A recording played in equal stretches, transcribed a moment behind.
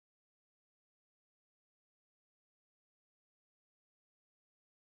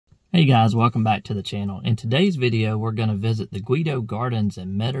Hey guys, welcome back to the channel. In today's video, we're going to visit the Guido Gardens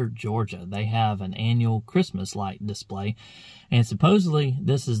in Metter, Georgia. They have an annual Christmas light display, and supposedly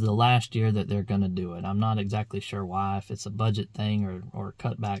this is the last year that they're going to do it. I'm not exactly sure why, if it's a budget thing or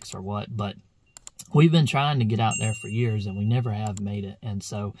cutbacks or what, but we've been trying to get out there for years and we never have made it. And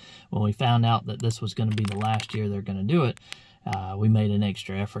so when we found out that this was going to be the last year they're going to do it, we made an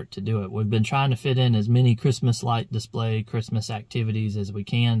extra effort to do it. We've been trying to fit in as many Christmas light display, Christmas activities as we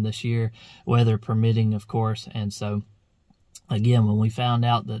can this year, weather permitting, of course. And so, again, when we found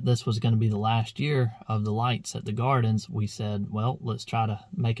out that this was going to be the last year of the lights at the gardens, we said, well, let's try to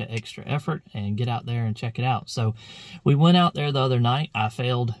make an extra effort and get out there and check it out. So we went out there the other night. I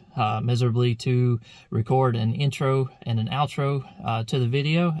failed miserably to record an intro and an outro to the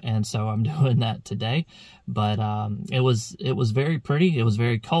video, and so I'm doing that today. But it was very pretty. It was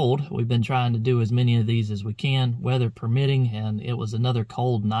very cold. We've been trying to do as many of these as we can, weather permitting, and it was another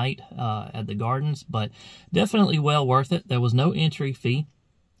cold night at the gardens, but definitely well worth it. There was no entry fee.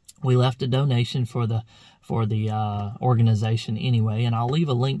 We left a donation for the organization anyway, and I'll leave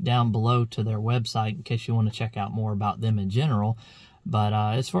a link down below to their website in case you want to check out more about them in general. But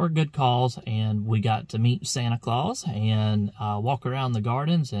it's for a good cause, and we got to meet Santa Claus and walk around the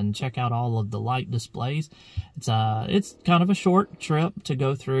gardens and check out all of the light displays. It's kind of a short trip to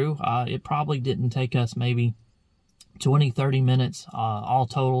go through. It probably didn't take us maybe 20-30 minutes all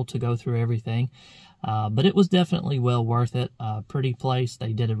total to go through everything. But it was definitely well worth it. Pretty place.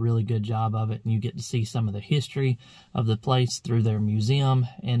 They did a really good job of it, and you get to see some of the history of the place through their museum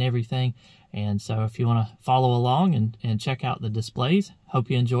and everything. And so if you want to follow along and check out the displays, hope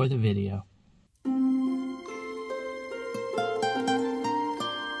you enjoy the video.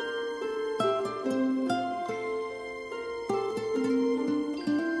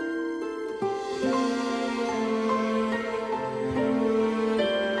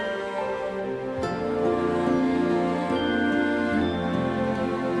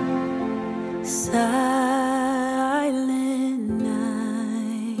 Silent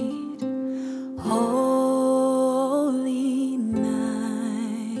night, holy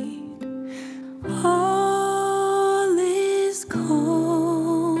night, all is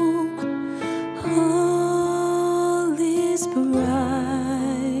calm, all is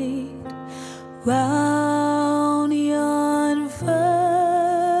bright, round yon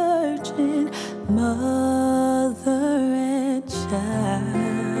virgin mother and child.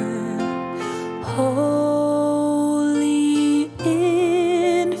 Holy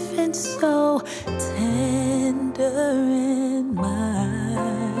infant, so tender and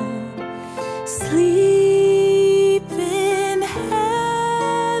mild, sleep in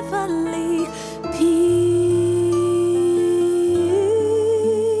heavenly peace,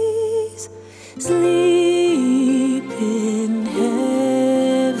 sleep in heavenly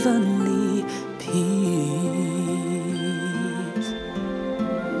peace.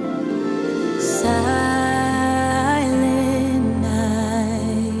 Silent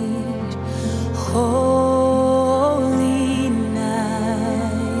night, holy night,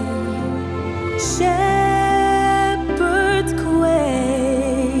 shepherds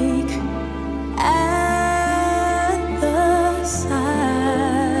quake at the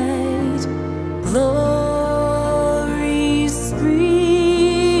sight.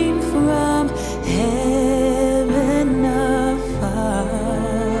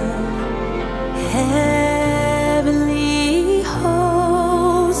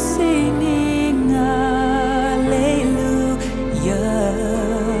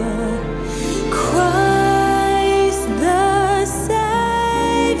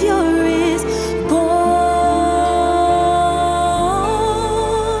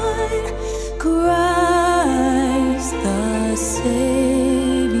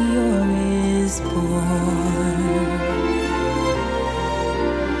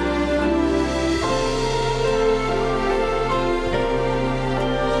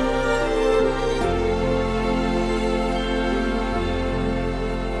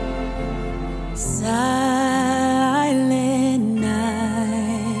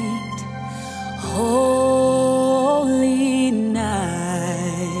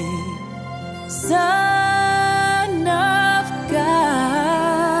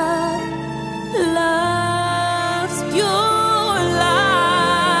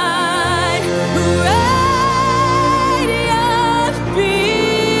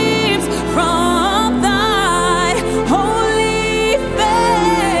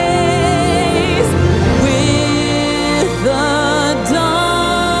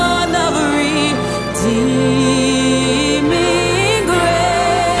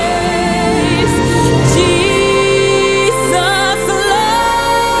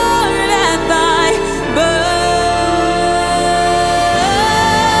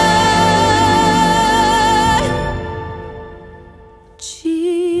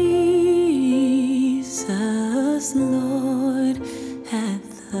 Jesus, Lord, at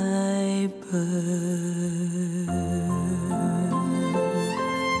thy birth.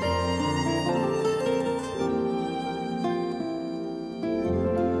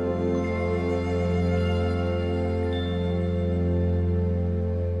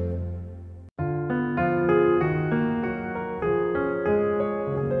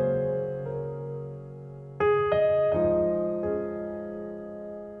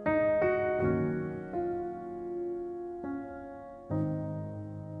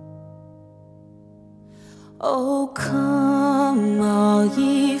 Oh, come, all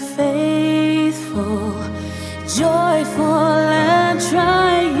ye faithful, joyful and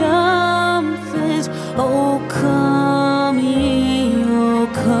triumphant. Oh, come ye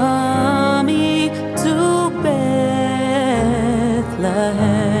to Bethlehem.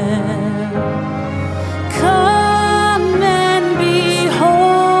 Come and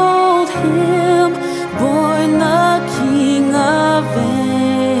behold him, born the King of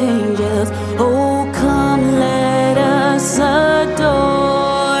angels. Oh, come, let us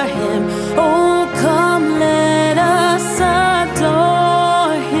adore him. Oh, come, let us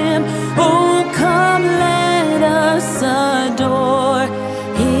adore him. Oh, come, let us adore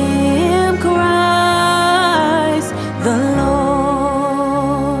him, Christ the Lord.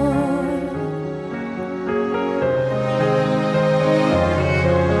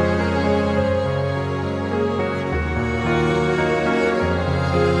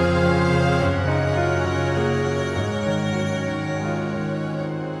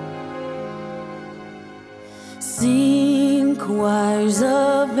 Sing, choirs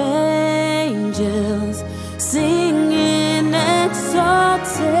of angels, sing in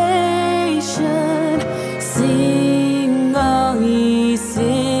exaltation. Sing, all ye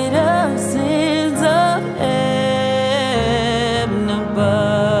citizens of heaven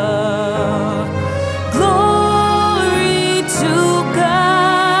above. Glory to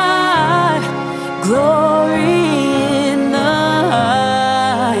God, glory in the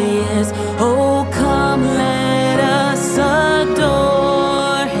highest. Oh, come, let us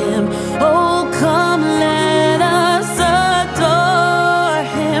adore him. Oh, come, let us adore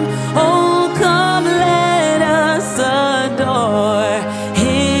him. Oh, come, let us adore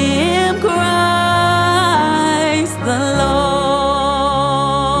him, Christ the Lord.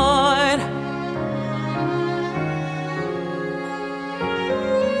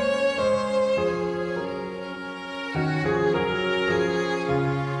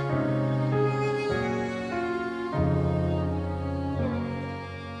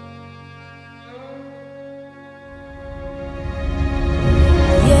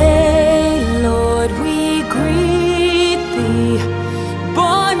 Yea, Lord, we greet thee,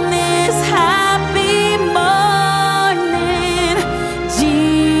 born this happy morning.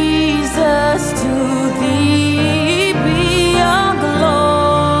 Jesus, to thee be all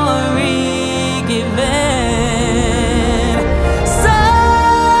glory given.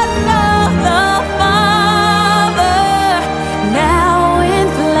 Son of the Father, now in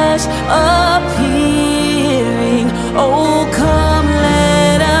flesh appearing. Oh, come,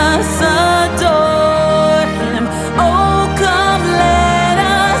 let us adore him. Oh, come, let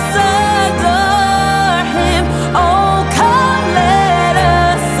us adore him. Oh, come, let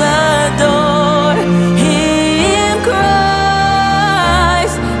us adore him,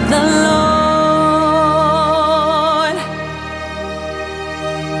 Christ the Lord.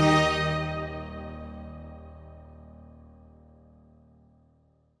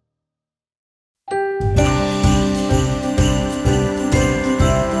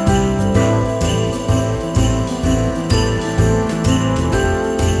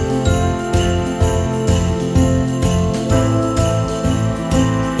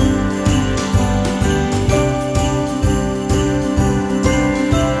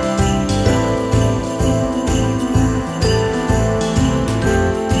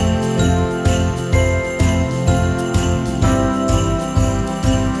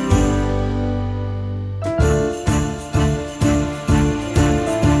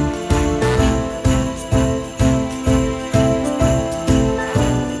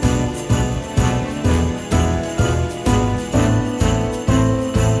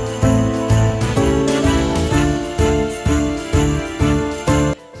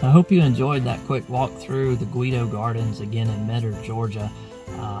 So I hope you enjoyed that quick walk through the Guido Gardens again in Medgar, Georgia.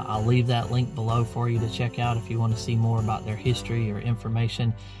 I'll leave that link below for you to check out if you want to see more about their history or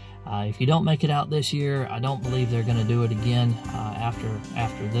information. If you don't make it out this year, I don't believe they're going to do it again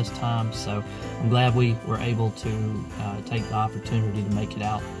after this time. So I'm glad we were able to take the opportunity to make it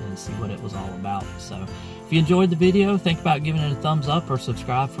out and see what it was all about. So if you enjoyed the video, think about giving it a thumbs up or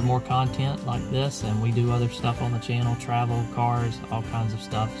subscribe for more content like this. And we do other stuff on the channel, travel, cars, all kinds of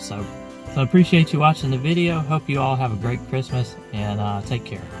stuff. So I appreciate you watching the video. Hope you all have a great Christmas, and take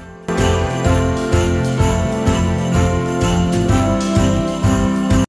care.